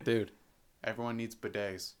Dude, everyone needs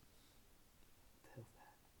bidets.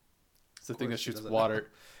 It's the thing that shoots water.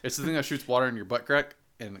 It's the thing that shoots water in your butt crack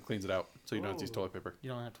and it cleans it out, so you don't have to use toilet paper.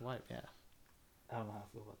 You don't have to wipe, yeah. I don't know how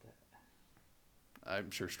I feel about that.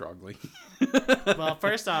 I'm sure strongly. Well,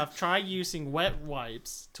 first off, try using wet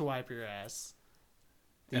wipes to wipe your ass.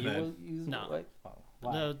 Do And you then- use No. Like, oh,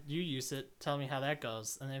 why? No, you use it. Tell me how that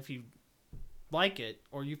goes. And if you like it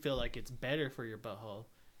or you feel like it's better for your butthole,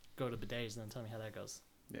 go to bidets and then tell me how that goes.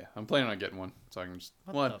 Yeah, I'm planning on getting one, so I can just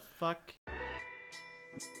What the fuck?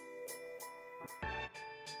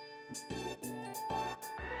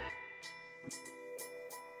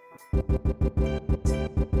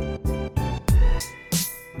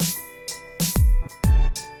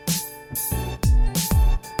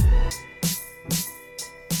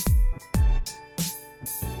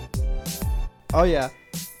 Oh yeah,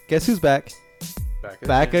 guess who's back?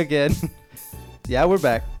 Back again. Yeah, we're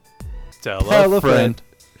back. Tell a friend.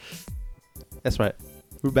 That's right.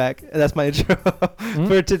 We're back. And that's my intro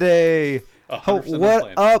for today.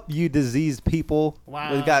 What up, you diseased people?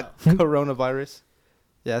 Wow. We got coronavirus.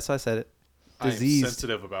 Yeah, that's why I said it. Diseased. I'm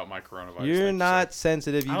sensitive about my coronavirus. You're not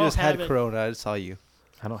sensitive. You I don't just had have it. corona. I just saw you.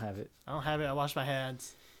 I don't have it. I don't have it. I wash my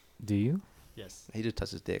hands. Do you? Yes. He just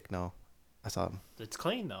touched his dick. No, I saw him. It's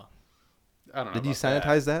clean, though. I don't know. Did you about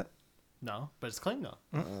sanitize that? No, but it's clean, though.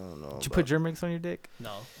 I don't know. Did you put Germ-X on your dick?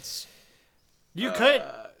 No. That. You could.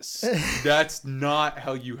 That's not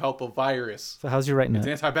how you help a virus. So how's your right It's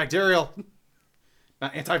nut? antibacterial,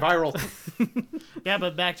 not antiviral. Yeah,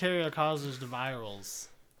 but bacteria causes the virals.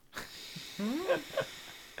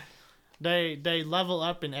 They level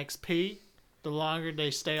up in XP the longer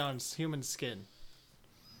they stay on human skin.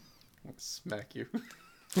 Smack you.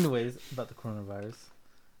 Anyways, about the coronavirus.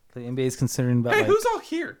 The NBA is considering about Hey, like... who's all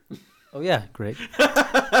here? Oh yeah, Greg.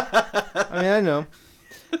 I mean, I know.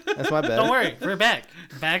 That's my bad. Don't worry, we're back.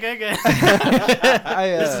 Back again.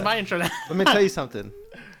 This is my intro now. Let me tell you something.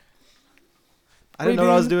 I didn't know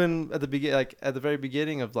what I was doing at the at the very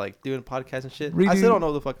beginning of like doing podcasts and shit. I Redo. still don't know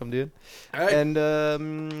what the fuck I'm doing. Hey. And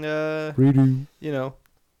Redo. you know,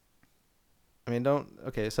 I mean, don't.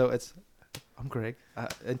 Okay, so I'm Greg.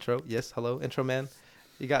 Intro, yes, hello, intro man.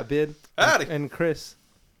 You got Ben Howdy. and Chris.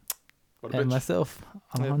 What a And bitch. myself,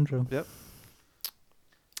 Alejandro. Yep.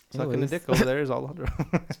 Sucking the Anyways. dick over there is Alejandro.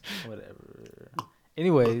 Whatever.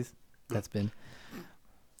 Anyways, that's been.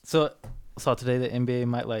 So saw today the NBA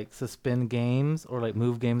might like suspend games or like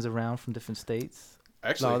move games around from different states.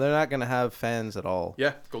 Actually, No, they're not gonna have fans at all.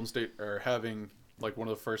 yeah, Golden State are having like one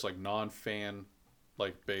of the first like non-fan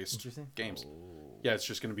like based Interesting. games. Yeah, it's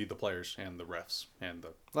just gonna be the players and the refs and the.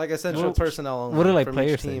 Like essential Well, personnel only. What do like from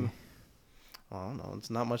players each team. say? I don't know. It's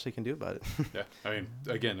not much they can do about it. Yeah, I mean,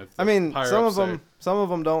 again, if I mean, the some of higher-ups say- some of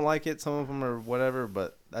them don't like it. Some of them are whatever.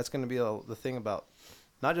 But that's going to be the thing about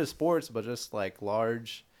not just sports, but just like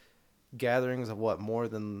large gatherings of what more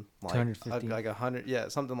than like 250. like 100, yeah,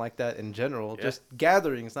 something like that in general. Yeah. Just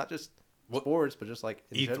gatherings, not just What- sports, but just like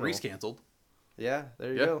in general. E3's canceled. Yeah,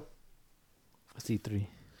 there you Yeah. go. What's E3?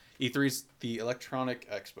 E3's the Electronic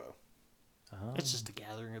Expo. Oh. It's just a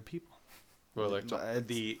gathering of people. Well, It's-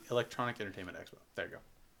 the Electronic Entertainment Expo. There you go.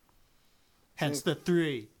 Hence the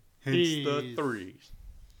three. Hence the E's. threes.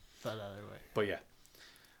 That other way. But yeah,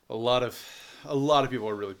 a lot of people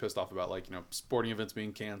are really pissed off about like sporting events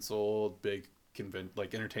being canceled, big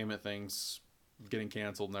like entertainment things getting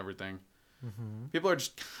canceled and everything. Mm-hmm. People are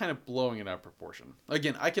just kind of blowing it out of proportion.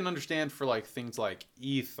 Again, I can understand for like things like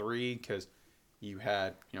E3 because you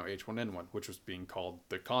had H1N1, which was being called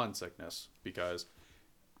the con sickness because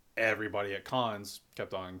everybody at cons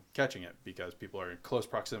kept on catching it because people are in close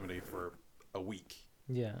proximity for a week.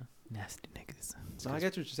 Yeah. Nasty niggas. No, I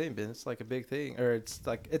get what you're saying, Ben. It's like a big thing, or it's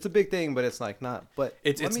a big thing, but it's like not. But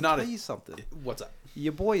It's let me not tell a- you something. What's up?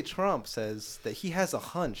 Your boy Trump says that he has a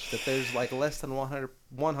hunch that there's like less than 100%,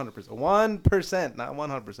 1%, not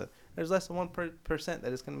 100%. There's less than 1%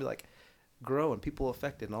 that it's going to be like grow and people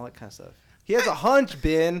affected and all that kind of stuff. He has a hunch,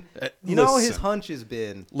 Ben. You know his Listen. hunch has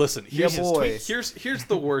been. Listen, Yeah, here's boy. here's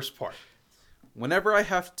the worst part. Whenever I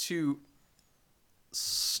have to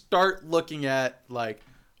start looking at like,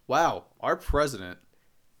 wow, our president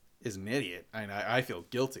is an idiot, and I feel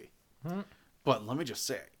guilty. But let me just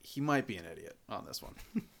say, he might be an idiot on this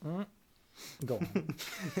one. Go on.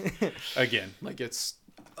 Again, like it's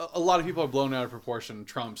a lot of people are blown out of proportion.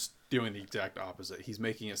 Trump's doing the exact opposite. He's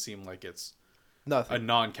making it seem like it's a Nothing.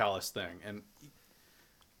 non-callous thing, and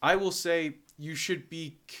I will say you should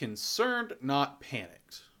be concerned, not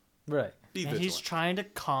panicked. Right. Be And he's vigilant. trying to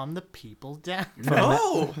calm the people down.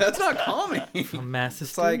 No, that's not calming. From mass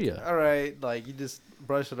It's like, hysteria. all right, like you just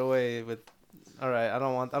brush it away with, All right, I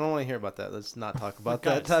don't want to hear about that. Let's not talk about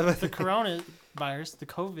that Guys, type of the thing. coronavirus, the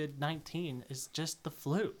COVID-19 is just the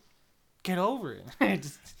flu. Get over it.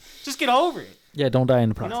 just get over it. Yeah, don't die in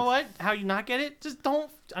the You process. know what? How you not get it? Just don't.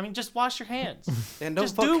 I mean, just wash your hands. And don't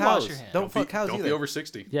Just fuck do cows. wash your hands. Don't fuck cows Don't either. be over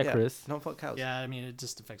 60. Yeah, Chris. Don't fuck cows. Yeah, I mean, it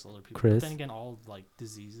just affects older people. Chris? But then again, all like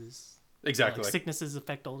diseases, Exactly. like Like, sicknesses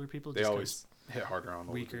affect older people. they Just always hit harder on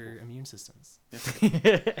older weaker immune systems. people.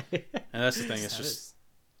 And that's the thing. It's That just, is.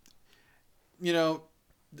 you know,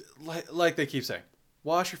 like they keep saying,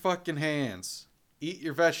 wash your fucking hands. Eat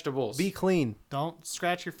your vegetables. Be clean, Don't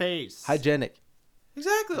scratch your face. hygienic.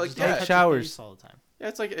 Exactly. Like, Just yeah. don't touch showers. your face all the time. Yeah,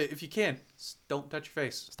 it's like, if you can, don't touch your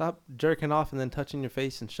face. Stop jerking off and then touching your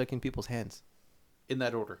face and shaking people's hands. In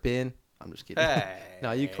that order. Ben, I'm just kidding. Hey.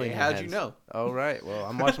 No, you clean your How'd hands. you know? All right. Well,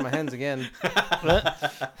 I'm washing my hands again.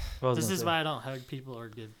 This is why I don't hug people or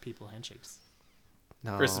give people handshakes.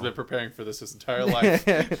 No. Chris has been preparing for this his entire life.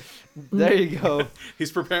 There you go.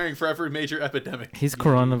 He's preparing for every major epidemic. He's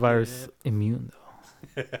coronavirus immune, though.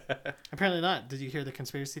 Apparently not. Did you hear the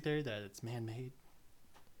conspiracy theory that it's man-made?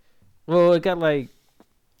 Well, it got like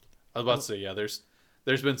I was about to say, yeah, there's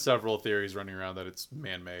been several theories running around that it's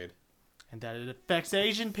man-made. And that it affects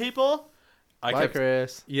Asian people? I Bye, kept,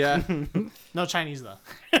 Chris. yeah, No Chinese, though.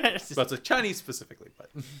 It's just- but the Chinese specifically, but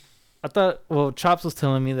I thought. Well, Chops was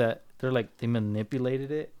telling me that they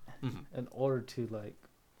manipulated it Mhm. in order to like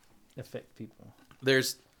affect people.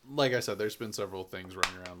 there's, like I said, there's been several things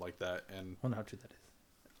running around like that, and I wonder how true that is.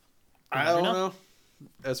 I never don't know. know.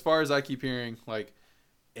 As far as I keep hearing, like,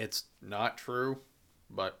 it's not true,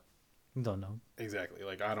 but You don't know. exactly,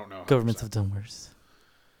 like, I don't know. 100%. Governments have done worse.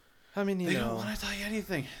 I mean, They you don't know. want to tell you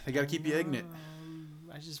anything. They gotta keep you ignorant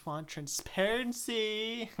I just want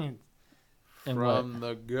transparency. And from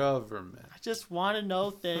the government. I just want to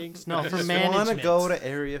know things. No, I for just management. want to go to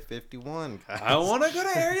Area 51, guys. I want to go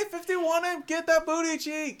to Area 51 and get that booty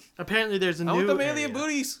cheek. Apparently, there's a I new want them area. alien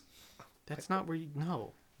booties. That's not where you.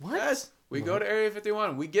 No. What? Yes, we go to Area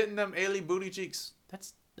 51. We getting them alien booty cheeks.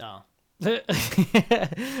 That's. Oh.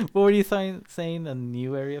 what were you saying? A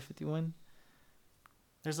new Area 51?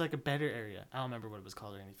 There's like a better area. I don't remember what it was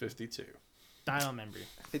called or anything. 52. I don't remember.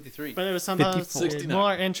 53. But it was somehow 54. 69.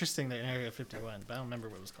 more interesting than Area 51. But I don't remember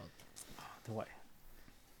what it was called. The White.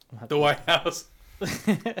 The White House.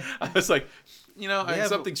 I was like, you know, Yeah,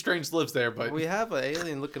 something strange lives there, but We have an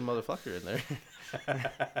alien-looking motherfucker in there.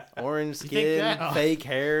 Orange think skin, that? Oh. fake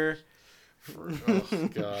hair. oh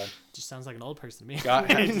god, Just sounds like an old person to me. God,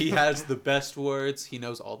 he has the best words. He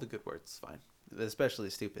knows all the good words. It's fine.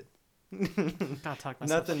 Especially stupid. Gotta talk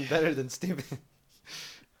myself. Nothing better than stupid.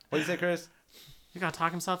 What do you say, Chris? You gotta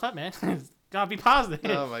talk himself up, man. Gotta be positive.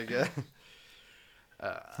 Oh my god.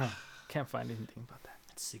 Can't find anything about that.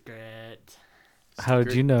 It's secret. How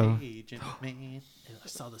did you know? Agent man. I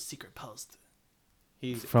saw the secret post.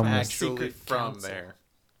 He's From the actually secret from council. there.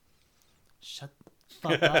 Shut the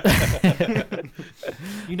fuck up.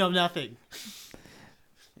 You know nothing.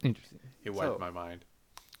 Interesting. He wiped So- my mind.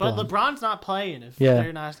 But Go on. LeBron's not playing if Yeah.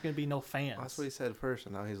 there's not gonna be no fans. That's what he said first,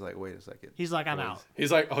 and now he's like, wait a second. He's like, I'm out.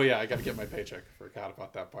 He's like, oh yeah, I got to get my paycheck. Forgot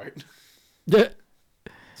about that part.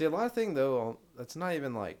 See, a lot of thing though, that's not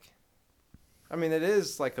even like. I mean, it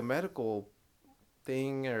is like a medical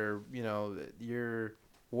thing, or you know, you're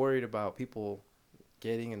worried about people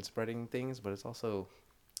getting and spreading things, but it's also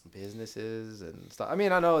businesses and stuff. I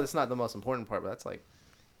mean, I know it's not the most important part, but that's like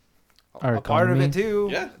Our a part of economy. it too.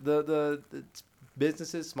 Yeah. The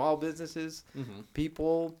businesses, small businesses, Mm-hmm.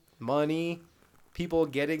 people, money, people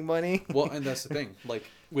getting money. Well, and that's the thing. Like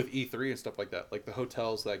with E3 and stuff like that, like the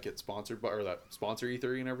hotels that get sponsored by or that sponsor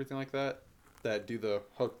E3 and everything like that, that do the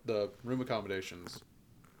room accommodations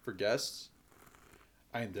for guests.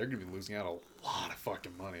 I mean, they're gonna be losing out a lot of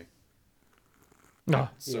fucking money. No.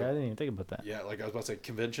 So- yeah, I didn't even think about that. Yeah, like I was about to say,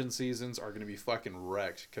 convention seasons are gonna be fucking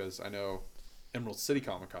wrecked because I know Emerald City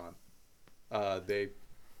Comic Con,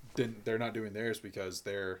 they're not doing theirs because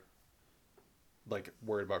they're like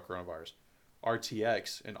worried about coronavirus.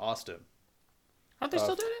 RTX in Austin. Aren't they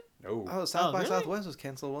still doing it? No. Oh, South Oh, by really? Southwest was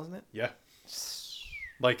canceled, wasn't it? Yeah.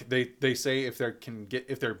 Like they say if they're gonna get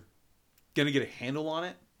a handle on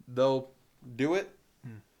it, they'll do it.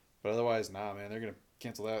 But otherwise, nah, man, they're gonna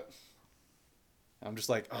cancel that. I'm just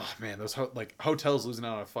like, oh man, those hotels losing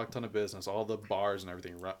out on a fuck ton of business, all the bars and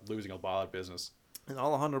everything losing a lot of business. And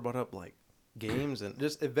Alejandro brought up like games and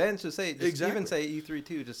just events. Just say, just Exactly. even say E3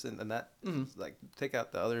 too. Just and that, like take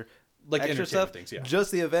out the other Like extra entertainment stuff. things, yeah.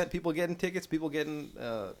 Just the event, people getting tickets, people getting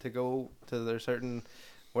to go to their certain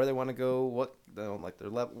where they want to go, what like their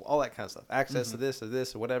level, all that kind of stuff. Access to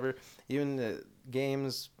this or whatever. Even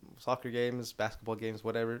games, soccer games, basketball games,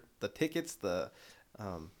 whatever. The tickets, the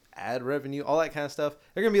ad revenue, all that kind of stuff.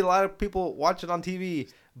 There are gonna be a lot of people watching on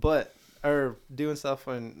TV, but or doing stuff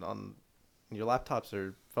on your laptops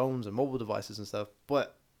or phones and mobile devices and stuff.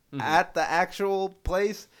 But at the actual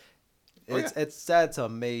place, that's a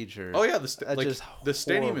major. Oh yeah, just the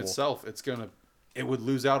stadium horrible. itself, it would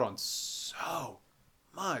lose out on so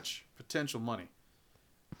much potential money,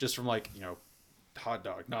 just from like hot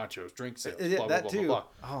dog, nachos, drink sales, Yeah, blah, that blah, too. blah,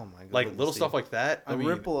 blah. Oh my god! Like little stuff like that. a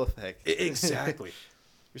ripple effect. Exactly.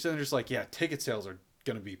 You're saying just like ticket sales are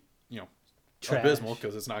gonna be Trash. abysmal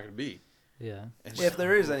because it's not gonna be. Yeah. And If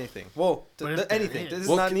there is anything, well, But if there anything. is- This is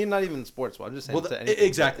Well, not even sports. I'm just saying. well, to the- anything.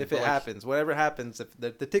 exactly, If it but, like- happens, whatever happens, if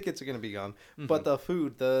the tickets are gonna be gone, but the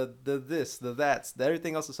food, the this, the that's,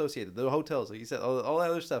 everything else associated, the hotels, like you said, all that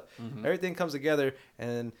other stuff, everything comes together,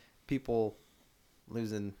 and people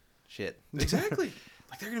losing shit. Exactly.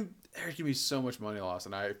 Like there's gonna be so much money lost,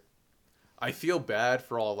 and I feel bad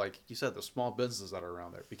for all, like you said, the small businesses that are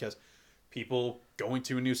around there, because people going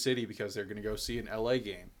to a new city because they're gonna go see an LA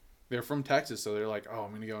game. They're from Texas, so they're like, oh,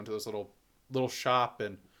 I'm gonna go into this little shop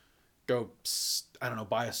and go, I don't know,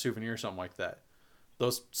 buy a souvenir or something like that.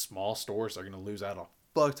 Those small stores are gonna lose out a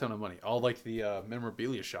fuck ton of money. All like the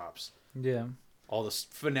memorabilia shops, Yeah. all the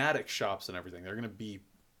fanatic shops and everything. They're gonna be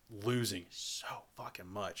losing so fucking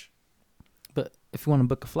much. But if you want to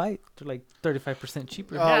book a flight, they're like 35%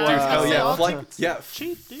 cheaper. Oh, Yeah, Dude, wow. hell yeah, Flight-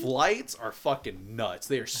 cheap, dude. flights are fucking nuts.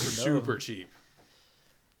 They are super cheap.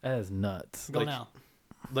 That is nuts. Go like- now.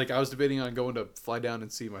 Like I was debating on going to fly down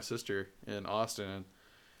and see my sister in Austin, and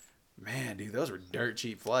man, dude, those were dirt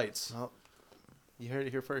cheap flights. Well, you heard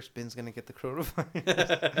it here first. Ben's gonna get the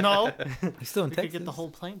coronavirus. No, You still in we Texas? could get the whole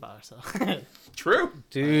plane by ourselves. True.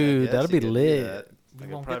 Dude, Yes, that'll you be could do lit. that. We Like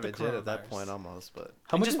a won't get the private jet at that coronavirus. point almost, but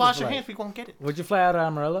How You much just is wash the your flight? hands. We won't get it. Would you fly out of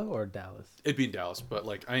Amarillo or Dallas? It'd be in Dallas, but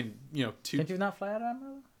like two. Can't you not fly out of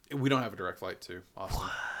Amarillo? We don't have a direct flight to Austin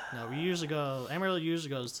No, we usually go. Amarillo usually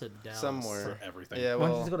goes to Dallas. somewhere. for everything. Yeah, Why don't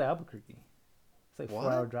you well, just go to Albuquerque? It's like What?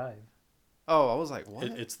 4-hour drive. oh, I was like, what?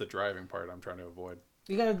 It's the driving part I'm trying to avoid.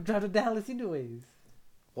 You gotta drive to Dallas anyways.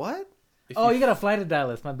 What? If Oh, you gotta fly to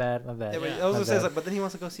Dallas. My bad. Yeah, Yeah. but I was My gonna say, bad. like, but then he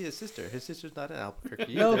wants to go see his sister. His sister's not in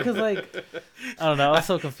Albuquerque. No, either. because like, I don't know. I was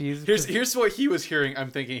so confused. Here's what he was hearing. I'm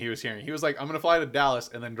thinking he was hearing. He was like, I'm gonna fly to Dallas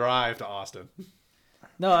and then drive to Austin.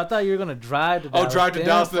 No, I thought you were gonna drive to Oh, Dallas. drive to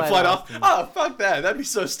Dallas and then fly to Austin. Austin. Oh, fuck that. That'd be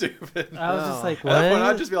so stupid. I was just No. like, At that point, I'd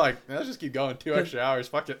what? just be like, let's just keep going. 2 extra hours.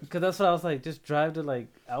 Fuck it. Because that's what I was like. Just drive to like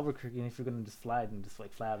Albuquerque, and if you're gonna just fly, then just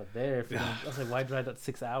like fly out of there. If you're gonna, I was like, why drive that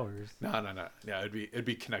 6 hours? No. Yeah, it'd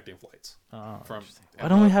be connecting flights Oh, from. interesting. Why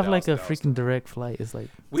don't we have Dallas like a to freaking Austin. direct flight? It's like,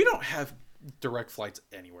 We don't have direct flights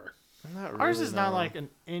anywhere. Not Ours really, is not no. like an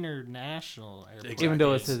international airport. Exactly. even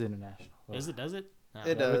though it Is- says international. Is it? Does it? No.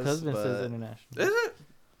 It Yeah, Rick does, Husband says but- international. Is it?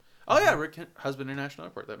 Oh yeah, Rick Husband International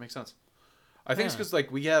Airport. That makes sense. I think it's Yeah. because like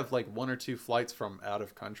we have like 1 or 2 flights from out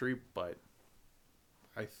of country, but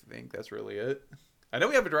I think that's really it. I know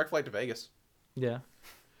we have a direct flight to Vegas. Yeah.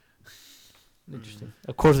 Interesting.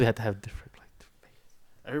 Of course, we had to have different flight.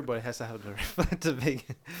 Everybody has to have a direct flight to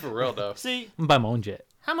Vegas. For real though. See, I'm buy my own jet.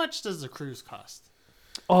 how much does the cruise cost?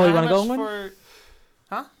 Oh, you How want to go much on one? for-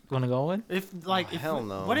 You want to go on one? If like, Oh, if hell we-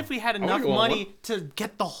 no. what if we had wanna enough go on money to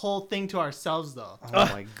get the whole thing to ourselves though? Oh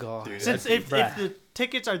my god. Dude. Since That'd if bruh. the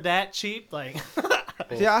tickets are that cheap, like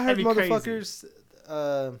Yeah, I heard That'd be crazy.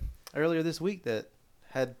 motherfuckers earlier this week that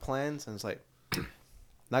had plans and it's like,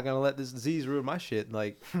 not gonna let this disease ruin my shit.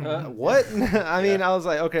 Like, what? I mean, I was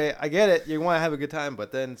like, okay, I get it. You want to have a good time,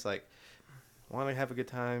 but then it's like, want to have a good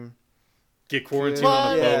time. Get quarantined Well,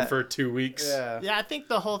 on a yeah. boat for 2 weeks. yeah, I think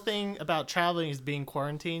the whole thing about traveling is being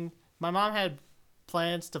quarantined. My mom had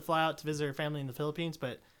plans to fly out to visit her family in the Philippines,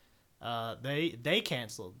 but they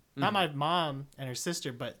canceled. Not my mom and her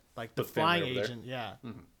sister, but like the The family flying over there. agent. Yeah,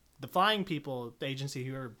 Mhm. the flying people, the agency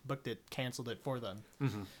whoever booked it canceled it for them.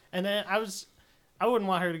 Mhm. And then I wouldn't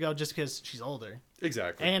want her to go just because she's older,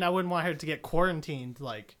 Exactly. and I wouldn't want her to get quarantined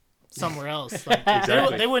like somewhere else. Like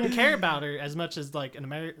Exactly. they wouldn't care about her as much as like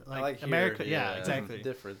an I like America. here, Yeah, exactly.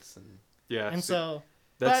 Difference and yeah. And see, so,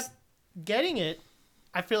 that's but getting it,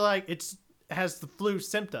 I feel like it has the flu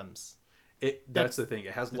symptoms, that's the thing.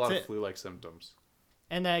 It has a lot of it. flu-like symptoms.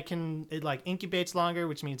 and that it like incubates longer,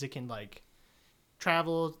 which means it can like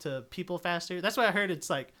travel to people faster. That's why I heard it's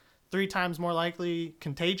like 3 times more likely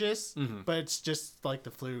contagious, Mhm. but it's just like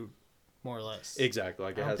the flu, more or less. Exactly.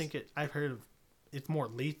 Like I it don't has. think I've heard of it's more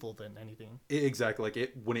lethal than anything. Exactly.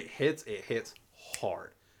 Like when it hits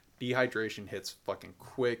hard. Dehydration hits fucking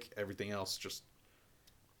quick. Everything else just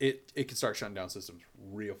it can start shutting down systems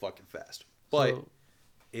real fucking fast. But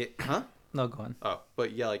So- huh? No, go on. Oh,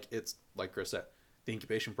 but yeah, like it's like Chris said, the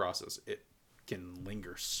incubation process it can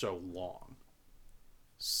linger so long.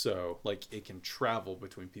 So, like, it can travel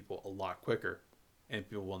between people a lot quicker, and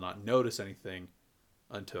people will not notice anything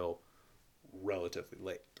until relatively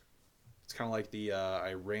late. It's kind of like the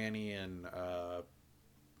Iranian,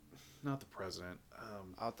 not the president,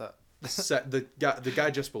 I thought the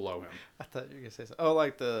guy just below him. I thought you were gonna say something. Oh,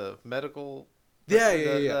 like the medical.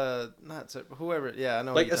 Yeah. Not so, whoever. Yeah, I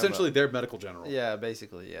know. Like, what you're talking essentially, their medical general. about. Yeah,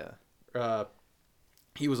 basically, yeah.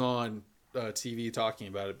 He was on TV talking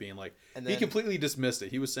about it, being like, And he then- completely dismissed it.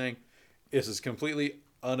 He was saying, this is completely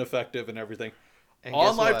ineffective and everything. And On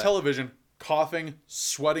guess live what? television, coughing,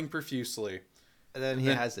 sweating profusely. And then he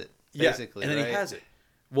then- has it. Yeah, Basically, and then right? he has it.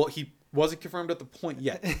 Well, he wasn't confirmed at the point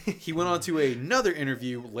yet. He went on to another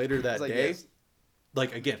interview later that It's like day. this.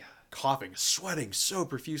 Like, again, coughing, sweating so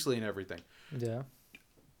profusely and everything. Yeah.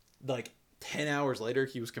 Like, 10 hours later,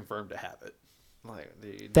 he was confirmed to have it. Like,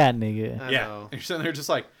 dude. That nigga. I yeah. know. And you're sitting there just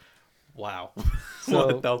like, wow. So,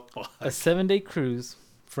 what the fuck? A 7-day cruise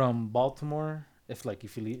from Baltimore. If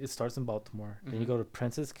you leave, it starts in Baltimore. Then you Mhm. go to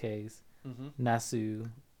Princess Cays, Mm-hmm. Nassau.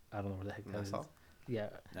 I don't know where the heck that is. Nassau? Yeah.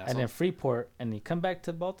 Nassau. And then Freeport, and you come back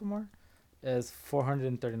to Baltimore, is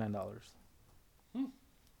 $439.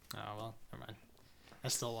 Oh well, never mind.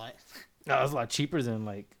 That's still a lot. No, that's a lot cheaper than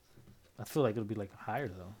I feel like it'll be higher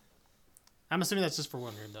though. I'm assuming that's just for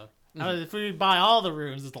one room though. Mhm. If we buy all the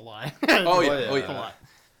rooms, it's a lie. Oh, yeah. yeah. Oh, It's a yeah. lot.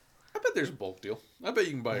 I bet there's a bulk deal. I bet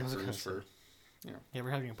you can buy a I was gonna cruise say. for Yeah, we're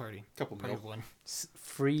having a party. a couple Party mil. of one.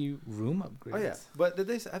 Free room upgrades. Oh yeah, but did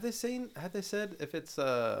they have they said if it's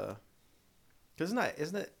because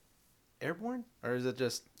isn't it airborne or is it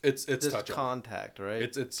just It's touch on. contact, right?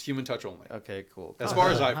 It's human touch only. Okay, cool. As Oh, far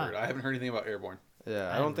as huh. I've heard, I haven't heard anything about airborne. Yeah, I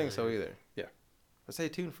I don't haven't think so really- either. Yeah. But stay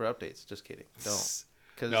tuned for updates. Just kidding. Don't.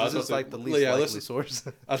 Because No, I was this is about like to- the least yeah, likely listen- source.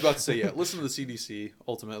 I was about to say, yeah, listen to the CDC.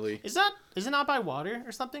 Ultimately, Is it not by water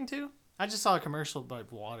or something too? I just saw a commercial by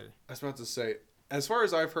water. I was about to say, as far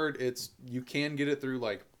as I've heard, you can get it through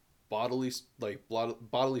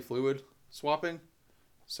bodily fluid swapping.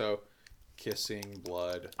 So, kissing,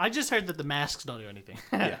 blood. I just heard that the masks don't do anything.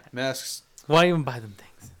 Yeah, masks. Why even buy them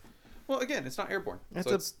things? Well, again, it's not airborne. It's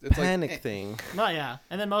so a it's panic like, thing. No, yeah.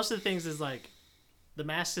 And then most of the things is the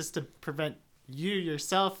mask is to prevent you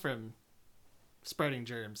yourself from spreading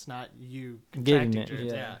germs, not you Getting contracting it,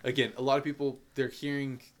 germs. yeah. Yeah. Again, a lot of people, they're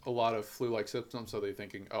hearing a lot of flu-like symptoms, so they're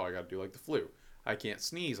thinking, oh, I got to do like the flu. I can't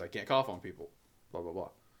sneeze. I can't cough on people. Blah, blah, blah.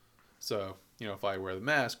 So, if I wear the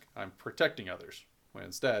mask, I'm protecting others. When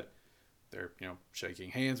instead, they're, shaking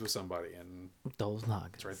hands with somebody, and Those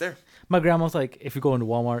nuggets. it's right there. My grandma's like, if you go into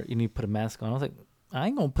Walmart, you need to put a mask on. I was like, I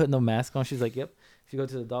ain't gonna put no mask on. She's like, yep. If you go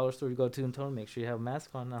to the dollar store, you go to and tell them, make sure you have a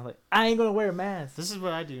mask on. And I was like, I ain't gonna wear a mask. This is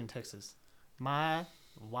what I do in Texas. My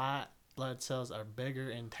white blood cells are bigger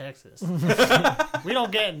in Texas. We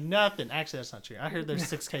don't get nothing. Actually, that's not true. I heard there's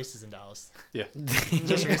 6 cases in Dallas. Yeah.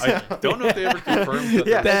 Just recently. I don't know if they ever confirmed that.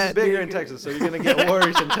 Yeah, That it's bigger big. in Texas, so you're gonna get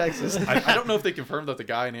worse in Texas. I don't know if they confirmed that the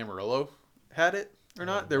guy in Amarillo had it or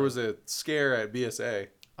not. There was a scare at BSA.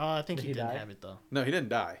 Oh, I think Did he he didn't die? have it though. No, he didn't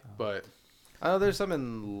die, but I know there's some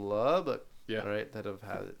in Lubbock, yeah, right, that have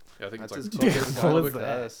had it. yeah I think That's as it's close like as What Lubbock was to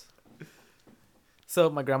that? us. So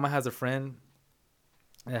my grandma has a friend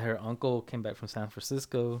that her uncle came back from San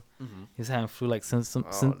Francisco. Mhm. He's having flu-like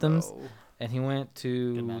symptoms, Oh, and he went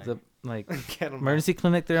to Good matter. the no. Can't emergency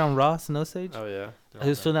clinic there on Ross and Osage. Oh yeah. They're He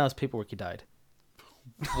was all filling out his paperwork. He died.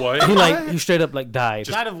 What? He straight up died. dead.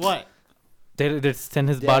 Died of what? They sent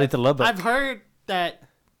his Yeah. body to Lubbock. I've heard that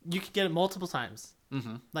you can get it multiple times.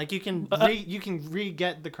 Mm-hmm. Like you can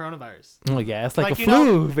re-get the coronavirus. Oh yeah, it's like a you flu. know,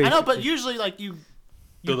 I know, basically. but usually you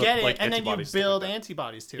Build up, get it like, and then you antibodies, stuff build like that.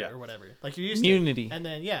 antibodies to Yeah. it or whatever. Like you used Immunity. to. And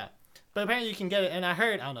then yeah, but apparently you can get it. And I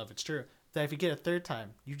heard, I don't know if it's true, that if you get a third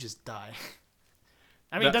time, you just die.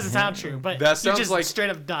 I mean, it That- doesn't sound true, but that you sounds just like- straight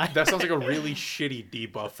up die. That sounds like a really shitty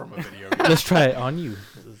debuff from a video game. Let's try it on you.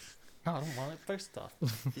 No, I don't want it first off.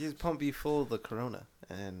 You just pump you full of the Corona,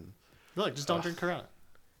 and Look, just don't drink Corona.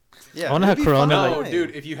 yeah. I wanna have it'd be Corona, fine. No,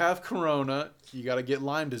 dude, if you have Corona, you got to get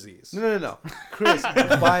Lyme disease. No. Chris,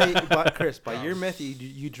 by your method,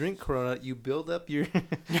 you drink Corona, you build up your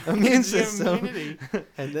immune Your system, immunity.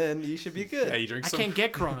 and then you should be Yeah, good. you drink I some. can't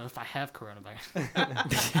get Corona if I have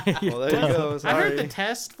coronavirus. Well, there you go. I heard the Sorry.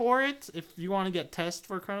 test for it, if you want to get test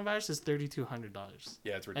for coronavirus, is $3,200.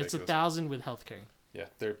 Yeah, it's It's ridiculous. $1,000 with healthcare. Yeah,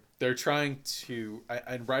 they're trying to.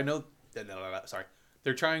 I know. No, sorry.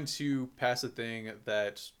 They're trying to pass a thing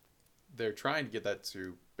that they're trying to get that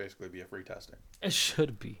to basically be a free testing. It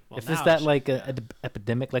should be. Well, if it's now that it like should, a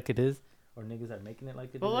epidemic like it is, or niggas are making it like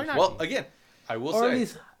it is, Well, it they're should not- Well, be. again, I will or at say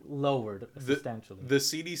least lowered substantially. the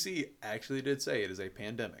CDC actually did say it is a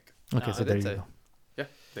pandemic. Okay, No, so I there did you say. go. Yeah,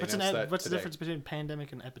 they What's announced that the today. difference between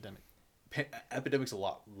pandemic and epidemic? epidemic's a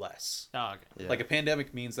lot less. Oh, okay. Yeah. Like a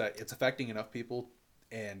pandemic means that it's affecting enough people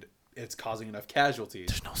and it's causing enough casualties.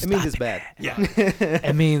 There's no It means it's stopping bad. Yeah.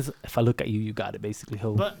 It means if I look at you, you got it, basically.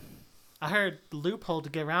 Ho. But I heard the loophole to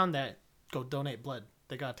get around that: go donate blood.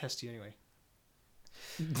 They gotta test you anyway.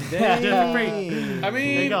 Yeah, do it for free. I There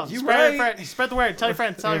you mean, go. you Spread, right. spread the word. Tell your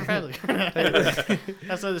friends. Tell your family.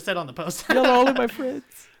 That's what it said on the post. Y'all are only my friends.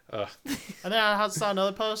 And then I saw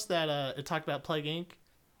another post that it talked about Plague Inc.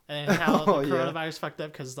 and how Oh, the yeah. coronavirus fucked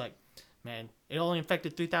up because, like, man, it only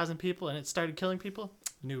infected 3,000 people and it started killing people.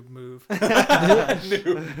 Noob move.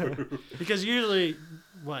 Because usually,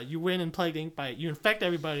 what, you win in Plague Inc. by you infect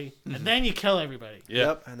everybody and then you kill everybody. Yeah.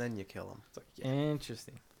 Yep. And then you kill them. It's like, yeah.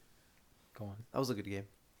 Interesting. Go on. That was a good game.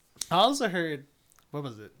 I also heard, what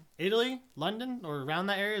was it? Italy, London, or around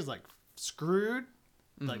that area is like screwed.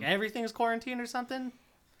 Like everything's quarantined or something.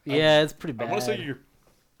 Yeah, it's pretty bad. I want to say you're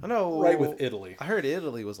I know. right with Italy. I heard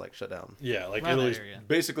Italy was like shut down. Yeah, like Around that Italy's area.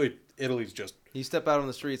 basically Italy's just You step out on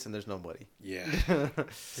the streets and there's nobody. yeah. Out on the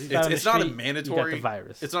it's not a street, you got mandatory the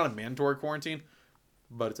virus. It's not a mandatory quarantine,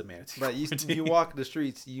 but it's a mandatory. But you quarantine. walk the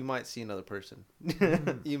streets, you might see another person.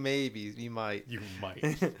 You might. You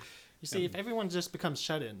might. You see, if everyone just becomes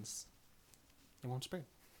shut-ins, it won't spread.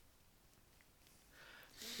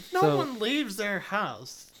 If no So- one leaves their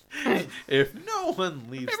house, If no one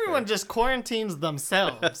leaves, everyone just quarantines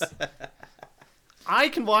themselves. I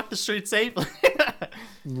can walk the street safely.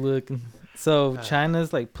 Look, so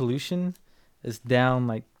China's like pollution is down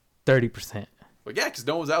like 30%, Well, yeah, because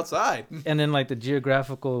no one's outside. and then like the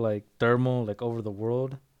geographical like thermal like over the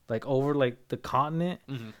world, like over like the continent,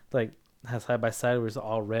 like has side by side where it's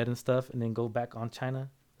all red and stuff, and then go back on China.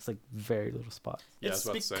 It's like very little spots. Yeah, I was It's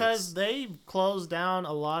about to say, because they closed down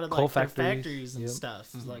a lot of Coal like their factories, factories and yep. stuff.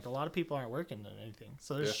 Like a lot of people aren't working on anything,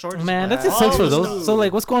 so there's Yeah. shortages. Man, of that just sucks all for the those. stuff. So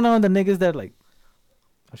like, what's going on with the niggas that like?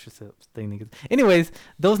 I should say niggas. Anyways,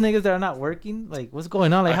 those niggas that are not working, like, what's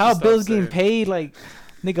going on? Like, I how can stop bills getting saying- paid? Like,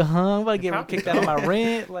 nigga, I'm about to get Probably kicked out of my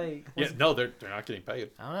rent. Like, yeah, no, they're not getting paid.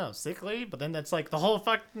 I don't know, sick leave, but then that's like the whole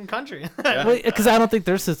fucking country. Yeah. because I don't think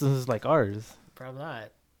their system is like ours. Probably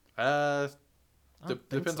not. Uh, I don't think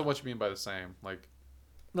depends so. on what you mean by the same. Like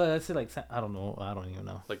Let's say like I don't know. I don't even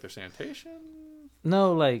know. their sanitation.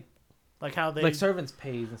 No, like Like how they servants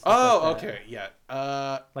pays and stuff. Oh, like that. okay,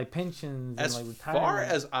 yeah. Like pensions As and like far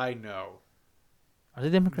retirement. as I know, Are they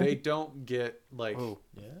they Democratic? don't get like Oh,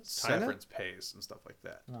 yes. severance pays and stuff like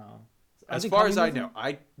that. No. As they far as I communism? know,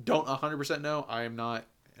 I don't 100% know. I am not.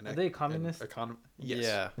 Are they communist? Yes.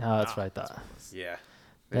 yeah. No, that's what I thought. Yeah.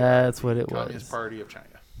 That's what it Communist was. Party of China.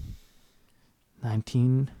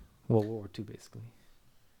 19. Well, World War II, basically.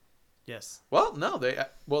 Yes. Well, no,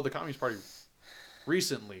 the Communist Party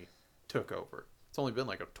recently took over. It's only been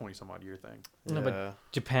like a 20-some odd year thing. No, but Yeah.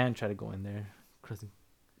 Japan tried to go in there. Crazy.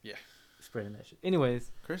 Yeah. Spreading that shit.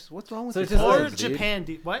 Anyways, Chris, what's wrong with So your it's just Or cousins, dude?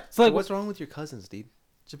 Japan. What? so like, What's wrong with your cousins, dude?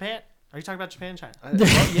 Japan? Are you talking about Japan and China? Well,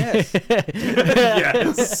 yes.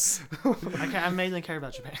 Yes. I mainly care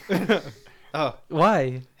about Japan. Oh,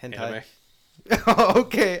 why? hentai. Anime.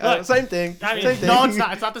 Okay, Look, same thing. I mean, Same thing. no, it's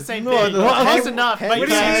not. It's not the same No, thing. no, Close hen- enough. But hentai- you What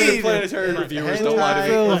do you see- mean, planetary reviewers don't lie to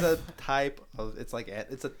me? Hentai me. is a type of. It's like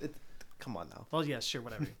it's. Come on now. Well, yes, sure,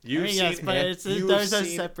 whatever. You've I mean, yes, seen, but you've those are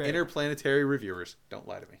seen separate. interplanetary reviewers. Don't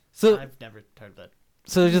lie to me. So I've never heard of that.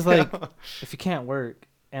 so it's just like if you can't work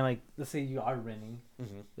and like let's say you are renting,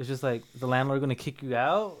 Mhm. it's just like the landlord gonna kick you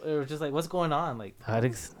out or just like what's going on? Like Oh,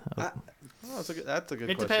 that's a good It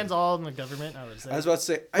question. depends all on the government, I would say. I was about to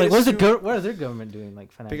say. like what's the what is their government doing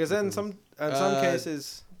like financially? Because then in some Uh,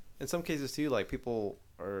 cases, too, like people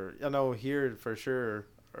are, I know here for sure,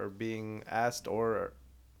 are being asked or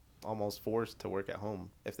almost forced to work at home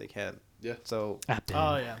if they can. Yeah. So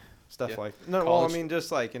Oh yeah. stuff Yeah. like no. College. Well, I mean,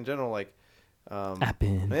 just like in general, like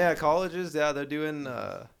Happen. yeah, colleges, yeah, they're doing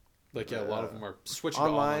Like, yeah, a lot of them are switching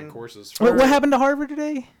online. to online courses. What happened to Harvard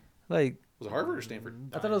today? Like Was it Harvard or Stanford?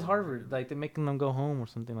 I thought it was Harvard. Like they're making them go home or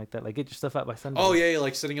something like that. Like get your stuff out by Sunday. Oh, yeah,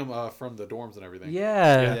 like sending them from the dorms and everything.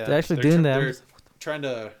 Yeah, Yeah. they're actually They're doing tr- that. They're trying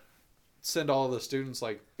to send all the students,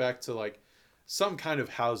 like, back to, like, some kind of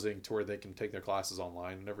housing to where they can take their classes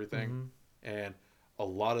online and everything. Mm-hmm. And a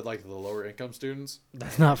lot of, like, the lower income students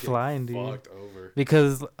That's not get flying, dude. fucked over.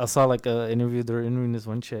 Because I saw like a interview. They were interviewing this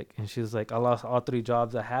one chick, and she was like, "I lost all 3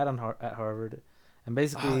 jobs I had at Harvard, and oh,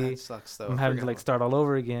 basically that sucks though. I'm having to like start all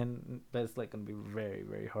over again. But it's like gonna be very,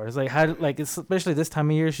 very hard. It's like how like it's especially this time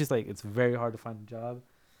of year. She's like, it's very hard to find a job,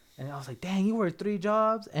 and I was like, dang, you work 3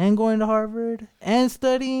 jobs and going to Harvard and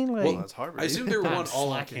studying. Like, Well, that's Harvard. I dude. assume they were I'm one all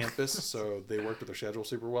on slacking. campus, so they worked with their schedule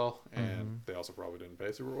super well, and Mm-hmm. they also probably didn't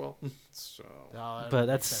pay super well. So, Oh, but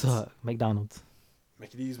that makes sense. sucks. McDonald's.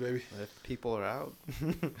 make it easy, baby. If people are out,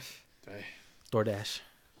 Hey. DoorDash.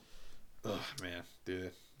 Ugh, man,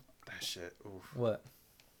 dude, that shit. Oof. What?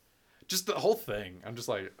 Just the whole thing. I'm just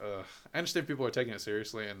like, ugh. I understand people are taking it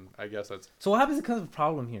seriously, and I guess that's. So what happens becomes a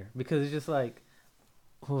problem here because it's just like,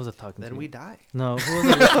 who was I talking Then to? we die. No, who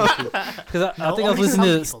was I listening to? Because I No, think I was only some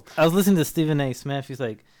listening to people. I was listening to Stephen A. Smith. He's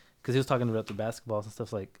like, because he was talking about the basketballs and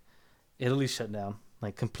stuff. Like, Italy shut down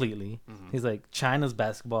like completely. Mhm. He's like, China's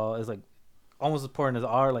basketball is like almost as important as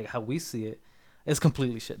our like how we see it. It's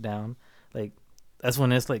completely shut down. Like, that's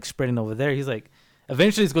when it's like spreading over there. He's like,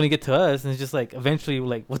 eventually it's going to get to us, and it's just like eventually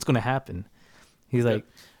like what's going to happen. He's like,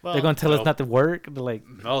 Well, they're going to tell well- us not to work. They're like,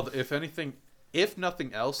 No, if anything, if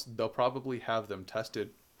nothing else, they'll probably have them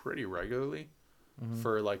tested pretty regularly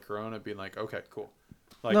for like Corona, being like, okay, cool.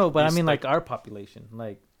 Like, no, but I these, mean like our population.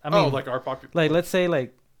 Like, I mean, like our population. like let's say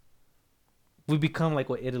like we become like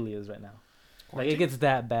what Italy is right now. Like it gets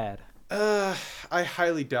that bad. I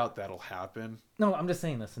highly doubt that'll happen. No, I'm just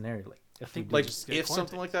saying a scenario. Like if we think do, Like, just get if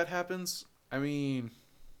something quarantined. like that happens, I mean,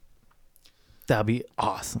 that'd be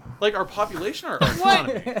awesome. like our population or our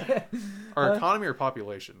economy? Our economy or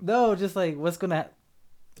population? No, just like what's gonna.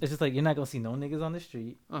 It's just like you're not gonna see no niggas on the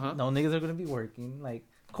street. Uh-huh. No niggas are gonna be working. Like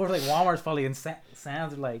of course, like Walmart's probably in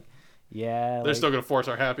sounds are like, yeah. They're like, still gonna force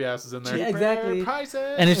our happy asses in there. Yeah, exactly.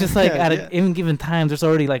 Prices. And it's just like Yeah, at yeah. any given time, there's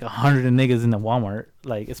already like 100 niggas in the Walmart.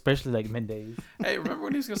 Like especially like middays. Hey, remember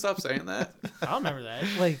when he was gonna stop saying that? I remember that.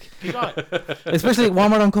 Like Keep going. especially like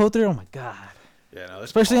Walmart on Coulter. Oh my god. Yeah, no. there's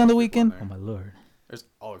Especially on the always people in weekend. Oh there. my lord. There's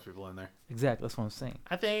always people in there. Exactly. That's what I'm saying.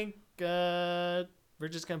 I think we're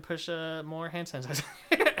just gonna push more hand sanitizer.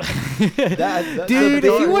 Dude, if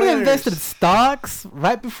you would have winners. invested stocks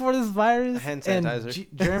right before this virus Hand and sanitizer.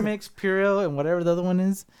 Germix, Purell, and whatever the other one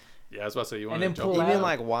is, Yeah, I was about to say you And want to then jump. pull in. Even out.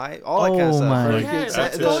 like why? All that kind Oh of stuff. my right? Yeah, That's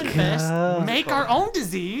let's it. go invest. God. Make our own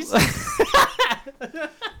disease.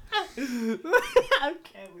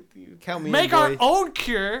 Count me in, Make our boy. own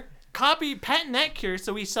cure. Copy, patent that cure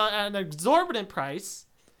so we sell it at an exorbitant price.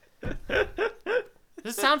 Does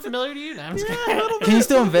this sound familiar to you? No, I'm just kidding. can you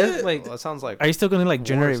still invest? Like, Well, it sounds like are you still going to like war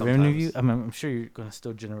generate revenue? sometimes. I mean, I'm sure you're going to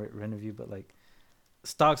still generate revenue, but like,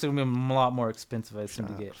 stocks are going to be a lot more expensive, I assume,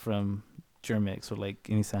 to get from Germix or like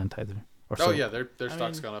any sanitizer. Or Oh soap. yeah, their I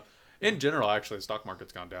stock's mean- gone up. In general, actually, the stock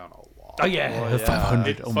market's gone down a lot. Oh yeah, Oh, yeah. 500.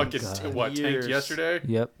 It Oh my fucking God. what tanked Years. yesterday?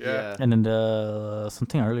 Yep. Yeah. And then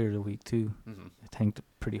something earlier the week too. Mhm. It tanked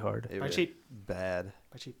pretty hard. It Buy was cheap. bad.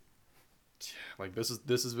 Buy cheap. Like this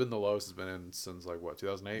has been the lowest it's been in since like what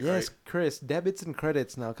 2008, Yes, right? Chris. Debits and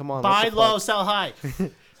credits now. Come on. Buy what the low, sell high. fuck?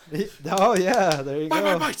 Oh yeah, there you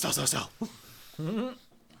go. Buy, sell.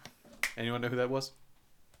 Anyone know who that was?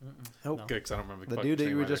 Nope. No. Good, because I don't remember The fucking dude that you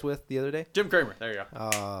name were either. just with the other day. Jim Cramer. There you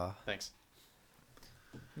go. Thanks.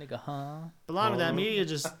 Nigga, huh? But a lot of that media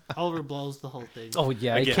just overblows the whole thing. Oh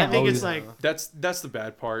yeah, Again, you I can't think always. it's like That's the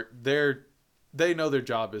bad part. They know their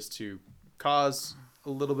job is to cause a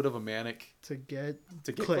little bit of a manic to get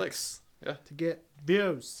to get Clicks. clicks. Yeah, to get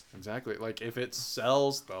views. exactly. Like if it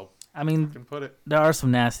sells, they'll I mean, fucking put it. there are some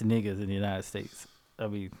nasty niggas in the United States. I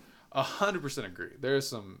mean, 100% agree. There's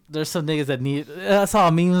some. there's some niggas that need. I saw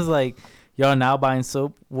memes like, y'all now buying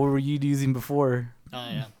soap. What were you using before? Oh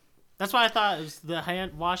yeah. That's why I thought it was the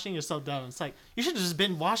hand washing is so dumb. It's like you should have just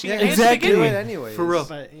been washing Yeah, your hands exactly. to Do begin it with. anyways. For real.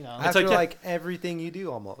 But you know, It's After like, like everything you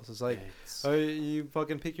do, almost. It's like, It's- oh, you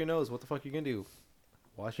fucking pick your nose. What the fuck you gonna do?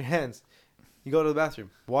 Wash your hands. You go to the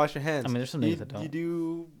bathroom. Wash your hands. I mean, there's some you, niggas that don't. You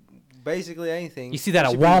do basically anything. You see that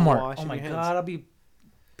at should be Walmart. washing Oh my your hands. god, I'll be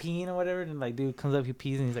peeing or whatever, and like dude comes up, he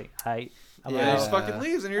pees, and he's like, "Hi." I'm Yeah, like, he just "Oh." fucking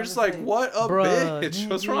leaves, and you're I'm just just like, like, "What a bruh, bitch!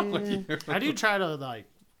 What's wrong with you?" I do try to like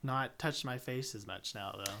not touch my face as much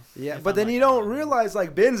now though. Yeah, If but I'm, then like, you don't out. realize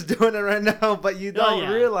like Ben's doing it right now, but you don't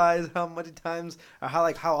yeah. realize how many times or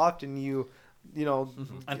how often you know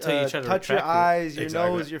Until you try to touch your retract it. eyes, your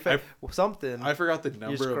Exactly. nose, your face, something. I forgot the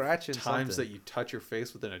number of scratching times something. that you touch your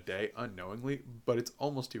face within a day unknowingly, but it's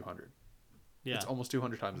almost 200. Yeah. It's almost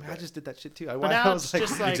 200 times a day. I just did that shit too. But now it's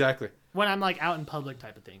just like exactly. when I'm like out in public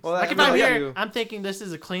type of things. Well, like that- if I I'm mean, yeah, here, you- I'm thinking this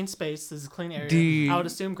is a clean space, this is a clean area. Dude. I would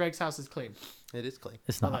assume Greg's house is clean. it is clean.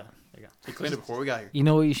 It's Oh, not. there you go. He cleaned it before we got here. You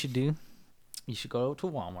know what you should do? You should go to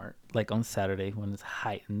Walmart like on Saturday when it's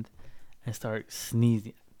heightened, and start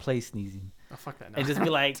sneezing, sneezing, Oh fuck that. No. and just be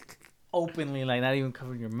like openly, like not even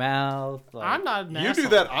covering your mouth. Like, I'm not an You asshole. do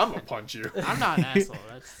that, I'm gonna punch you. I'm not an asshole.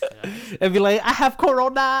 That's, yeah. and be like, I have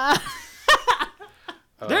corona.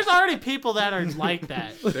 There's already people that are like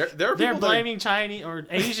that. There are They're people that blaming Chinese or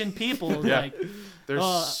Asian people. Yeah. Like, there's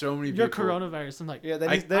 "Oh, so many your people. coronavirus. I'm like, Yeah,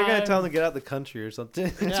 I- they're gonna tell I'm- them to get out of the country or something.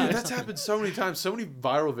 Yeah, Dude, that's something. happened so many times. So many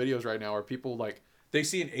viral videos right now where people like they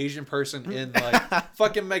see an Asian person in like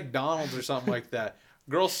fucking McDonald's or something like that,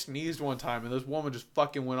 girl sneezed one time, and this woman just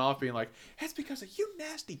fucking went off being like, it's because of you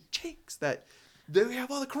nasty chicks that they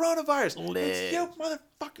have all the coronavirus. It's you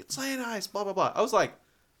motherfucking scientized, blah, blah, blah. I was like,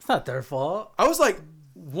 It's not their fault.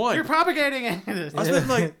 one, You're propagating it. I was thinking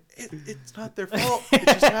like, it's not their fault. It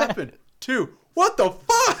just happened. 2, what the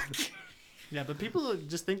fuck? Yeah, but people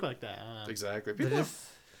just think like that. I don't know. Exactly. They're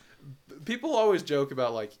People always joke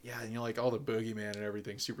about like, yeah, you know, like all the boogeyman and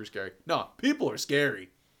everything, super scary. No, people are scary.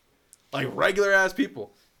 Like regular ass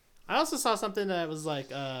people. I also saw something that was like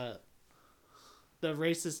the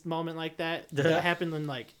racist moment like that Yeah. that happened in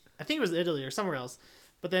like I think it was Italy or somewhere else.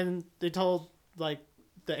 But then they told like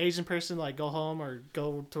the Asian person like go home or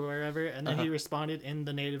go to wherever, and then he responded in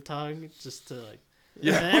the native tongue just to like.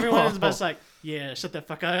 Yeah. And everyone was just like, yeah, shut the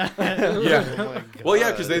fuck up. Yeah. Oh my Well,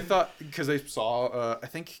 yeah, God. because they saw.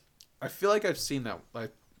 I feel like I've seen that. I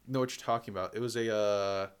know what you're talking about. It was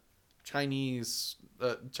a Chinese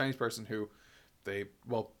person who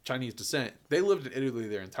Chinese descent. They lived in Italy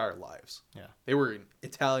their entire lives. Yeah. They were an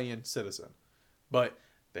Italian citizen, but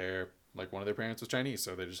they're like one of their parents was Chinese,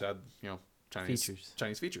 so they just had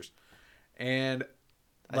Chinese features, and.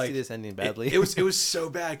 I see this ending badly. It was so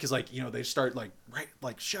bad because they start like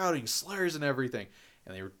shouting slurs and everything,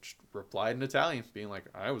 and they just replied in Italian, being like,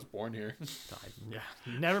 "I was born here. Yeah,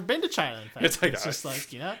 never been to China. In fact, It's like, just like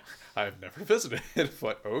I've never visited,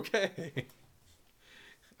 but okay."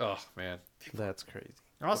 Oh man, That's crazy.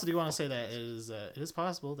 I also do want to say that it is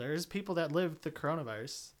possible there is people that live the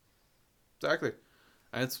coronavirus. exactly.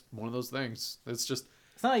 And it's one of those things. It's just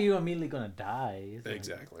It's not like you're immediately gonna die. It's like-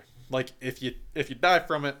 exactly like if you die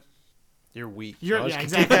from it, You're weak. You're No, yeah,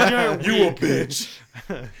 just exactly. You're you a weak. bitch.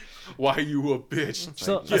 Why you a bitch?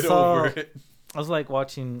 So I Get saw. over it. I was like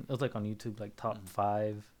watching. It was like on YouTube, like top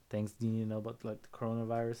 5 things you need to know about like the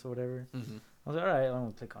coronavirus or whatever. Mm-hmm. I was like, all right, I'm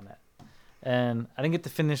gonna click on that, and I didn't get to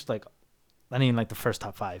finish like, I mean like the first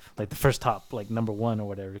top 5, like the first top like number 1 or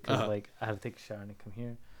whatever, because like I had to take a shower and come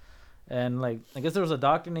here, and like I guess there was a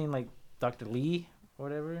doctor named like Dr. Lee or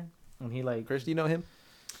whatever, and he like Chris, do you know him?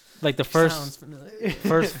 like the Sounds first familiar.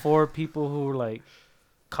 first 4 people who were like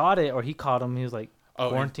caught it, or he caught them. He was like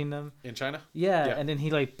Oh, quarantining them. in China. Yeah, Yeah. and then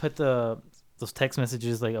he like put those text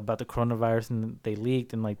messages like about the coronavirus, and they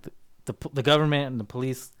leaked, and like the government and the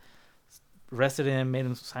police arrested him, made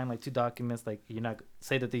him sign like 2 documents, like you're not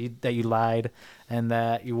say that you lied and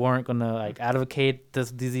that you weren't gonna like advocate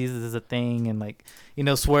this disease as a thing, and like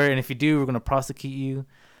swear, and if you do, we're gonna prosecute you.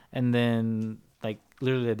 And then like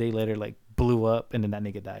literally a day later, like blew up, and then that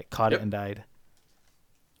nigga died, caught Yep. it and died.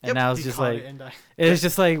 And Yep. now it's He just caught like it and died. it's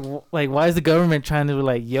just like why is the government trying to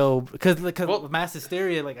like because Well- mass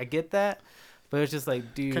hysteria, like I get that, but it's just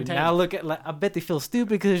like dude, Contain. now look at like I bet they feel stupid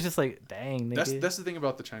because it's just like dang nigga. That's the thing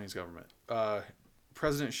about the Chinese government.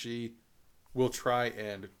 President Xi will try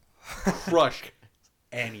and crush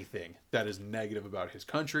anything that is negative about his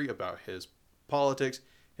country, about his politics,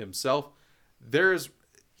 himself.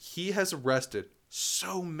 He has arrested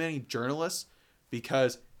so many journalists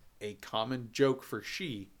because a common joke for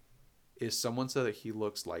Xi is someone said that he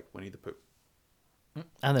looks like Winnie the Pooh.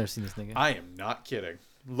 I've never seen this nigga. I am not kidding.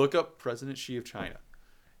 Look up President Xi of China.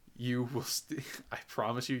 You will. I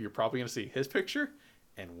promise you, you're probably going to see his picture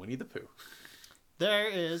and Winnie the Pooh. There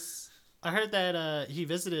is. I heard that he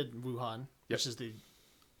visited Wuhan, Yep. which is the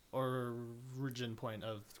origin point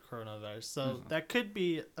of coronavirus. So that could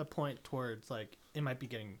be a point towards like it might be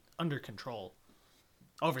getting under control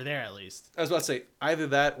over there at least. I was about to say either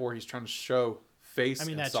that or he's trying to show face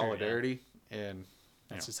and that's true, yeah. solidarity, and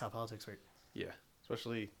That's just how politics work. yeah,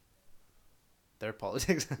 Especially their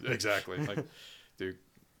politics. exactly. Like, dude,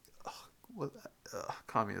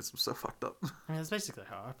 communism's so fucked up. I mean, that's basically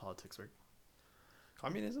how our politics work.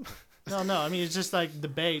 Communism? No, I mean it's just like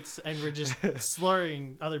debates, and we're just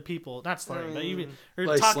slurring other people. Not slurring, but even we're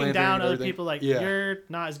Like talking slandering down and other everything. people. Like Yeah. you're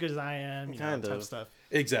not as good as I am. Kind type of. stuff.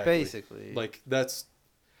 Exactly. Basically. Like that's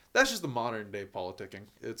just the modern day politicking.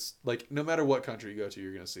 It's like no matter what country you go to,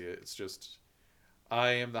 you're gonna see it. It's just I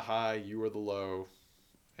am the high, you are the low,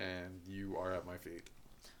 and you are at my feet.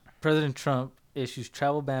 President Trump issues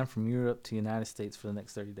travel ban from Europe to United States for the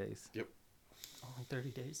next 30 days. Only 30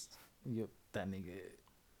 days. Yep, that nigga.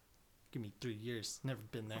 Give me 3 years. Never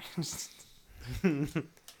been there.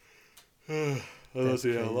 Unless,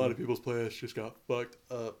 yeah, a lot of people's plans just got fucked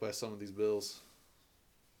up by some of these bills.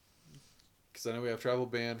 Because I know we have travel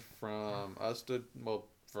ban from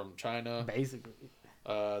from China Basically.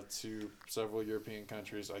 to several European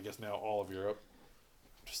countries. I guess now all of Europe.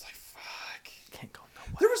 I'm just like, fuck. Can't go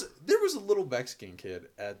nowhere. There was a little Mexican kid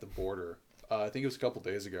at the border. I think it was a couple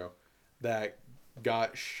days ago that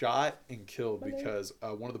got shot and killed because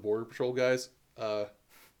one of the border patrol guys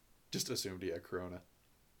just assumed he had corona.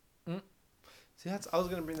 See, I was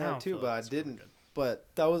gonna bring I that don't up too, feel but like I it's going didn't. good. But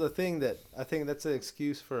that was a thing that I think that's an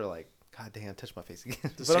excuse for like, God damn, touch my face again.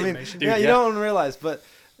 but I mean, Discrimination? Dude, yeah, you yeah. don't realize, but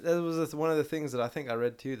that was one of the things that I think I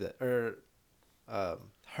read too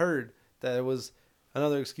heard that it was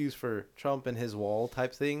another excuse for Trump and his wall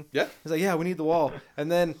type thing. Yeah. He's like, yeah, we need the wall,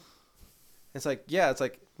 and then it's like,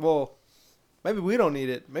 well, maybe we don't need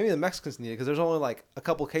it. Maybe the Mexicans need it because there's only like a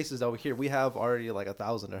couple cases over here. We have already like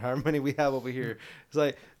 1,000 or however many we have over here. It's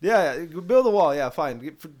like, yeah, build a wall. Yeah,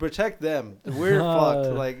 fine. Protect them. We're fucked.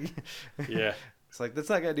 Like, Yeah. it's like that's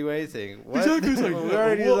not gonna do anything. What? Exactly. It's like, we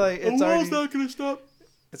already like it's already not gonna stop.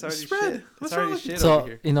 it's already spread. shit. What's It's wrong already with you? shit over So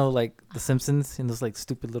here. you know, like The Simpsons, in those like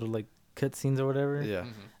stupid little like cutscenes or whatever. Yeah.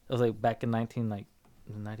 It was like back in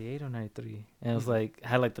 1998 or 93, and it was like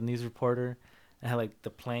had like the news reporter, and had like the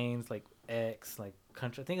planes like X like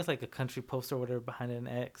country. I think it's like a country poster or whatever behind it, an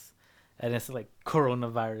X, and it's like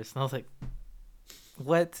coronavirus, and I was like,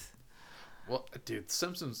 what? Well, dude,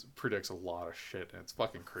 Simpsons predicts a lot of shit, and it's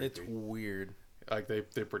fucking creepy. It's weird. Like they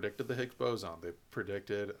predicted the Higgs boson. They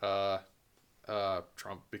predicted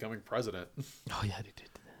Trump becoming president. Oh yeah, they did.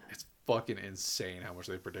 It's fucking insane how much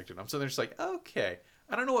they predicted. I'm sitting there just like, okay,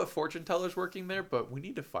 I don't know what fortune teller's working there, but we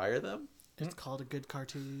need to fire them. It's called a good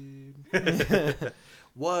cartoon.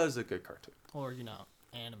 Was a good cartoon. Or,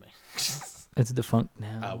 anime. It's defunct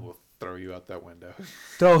now. I will throw you out that window.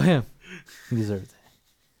 Throw him. He deserves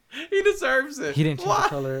it. He deserves it. He didn't change Why?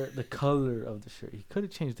 the color of the shirt. He could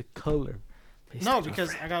have changed the color. but he No, stayed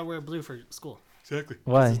because I gotta wear blue for school. Exactly.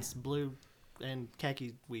 Why? It's blue and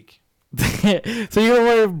khaki week. So you're gonna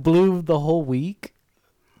wear blue the whole week?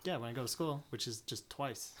 Yeah, when I go to school, which is just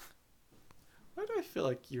twice. Why do I feel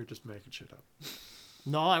like you're just making shit up?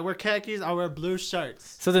 No, I wear khakis. I wear blue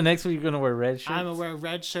shirts. So the next week you're gonna wear red shirts? I'm gonna wear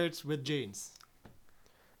red shirts with jeans.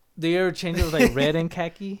 Do you ever change it with like red and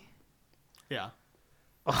khaki? Yeah.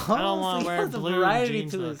 Oh, I don't want so to you wear have the blue variety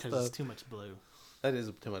jeans to though, this because it's stuff. too much blue. That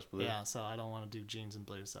is too much blue. Yeah, so I don't want to do jeans and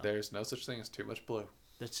blue. So There's no such thing as too much blue.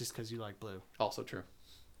 that's just because you like blue. Also true.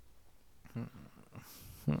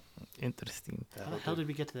 Interesting. How the hell did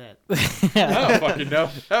we get to that? I don't fucking know.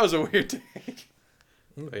 That was a weird take.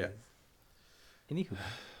 But yeah. Anywho,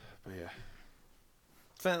 But yeah.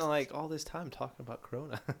 Spent like all this time talking about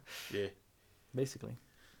Corona. Yeah. basically,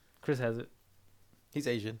 Chris has it. He's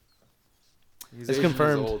Asian. He's It's Asian, he's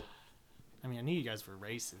confirmed. old. I mean, I knew you guys were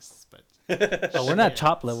racists, but Oh, we're not Shit.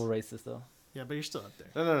 chop level racist though. yeah, but you're still up there.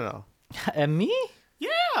 No. And me? Yeah.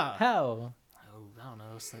 How? Oh, I don't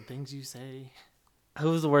know. Some things you say.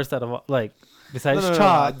 Who's the worst out of all, like besides No,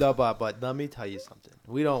 chop? but let me tell you something.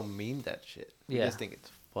 We don't mean that shit. We Yeah. just think it's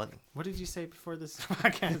funny. What did you say before this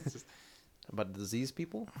podcast? About disease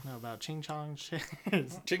people? No, about ching chong shit.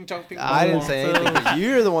 Ching chong ping I pong. didn't say anything, but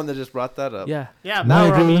you're the one that just brought that up. Yeah. Yeah, Now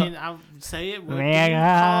but I we're- mean, I'll say it. What do you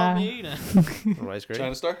call me? Rice great.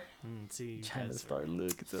 China Star? See, you Trying to guys start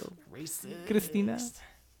look so. are racist. Christina.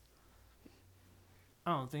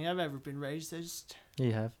 I don't think I've ever been racist. Yeah,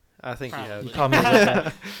 you have. I think you Probably. You have. call me like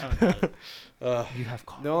that. I don't know. You have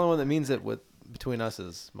called. The only one that means it between us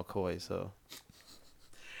is McCoy. So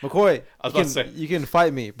McCoy, I was you about to can, say. you can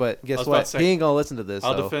fight me, but guess was about what? to say, He ain't gonna listen to this.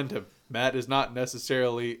 I'll so. defend him. Matt is not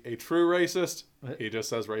necessarily a true racist. What? He just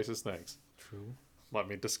says racist things. True. Let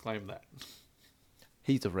me disclaim that.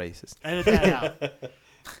 He's a racist. Edit that out.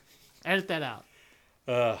 Edit that out.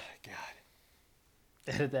 God.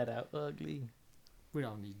 Edit that out. Ugly. We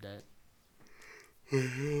don't need that.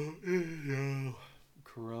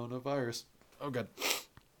 Coronavirus. Oh, God.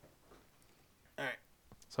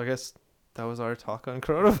 So I guess that was our talk on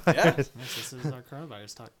coronavirus. Yeah. Yes, this is our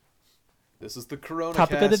coronavirus talk. This is the Corona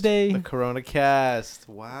Topic of the cast. day. The Corona Cast.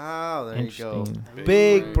 Wow, there you go. Interesting.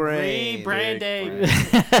 Big brain. Rebranding.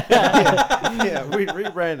 Yeah,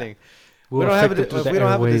 rebranding. We'll we don't have affect it if through we the don't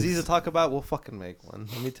have a airwaves. disease to talk about, we'll fucking make one.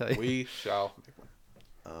 Let me tell you. We shall make one.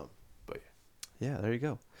 Yeah, there you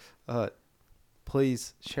go.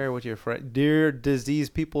 Please share with your friend, dear disease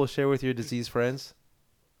people. Share with your diseased friends,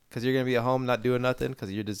 because you're gonna be at home not doing nothing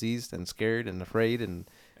because you're diseased and scared and afraid and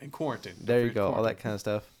And quarantine. there you Afraid go, all quarantine. that kind of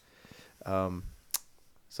stuff.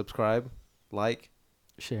 Subscribe, like,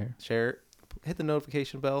 Share. share, hit the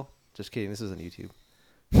notification bell. Just kidding, this isn't YouTube.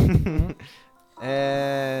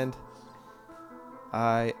 And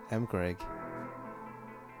I am Greg.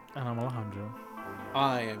 And I'm Alejandro.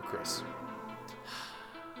 I am Chris.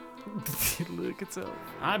 Look, it's up.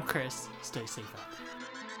 I'm Chris. Stay safe out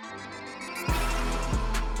there.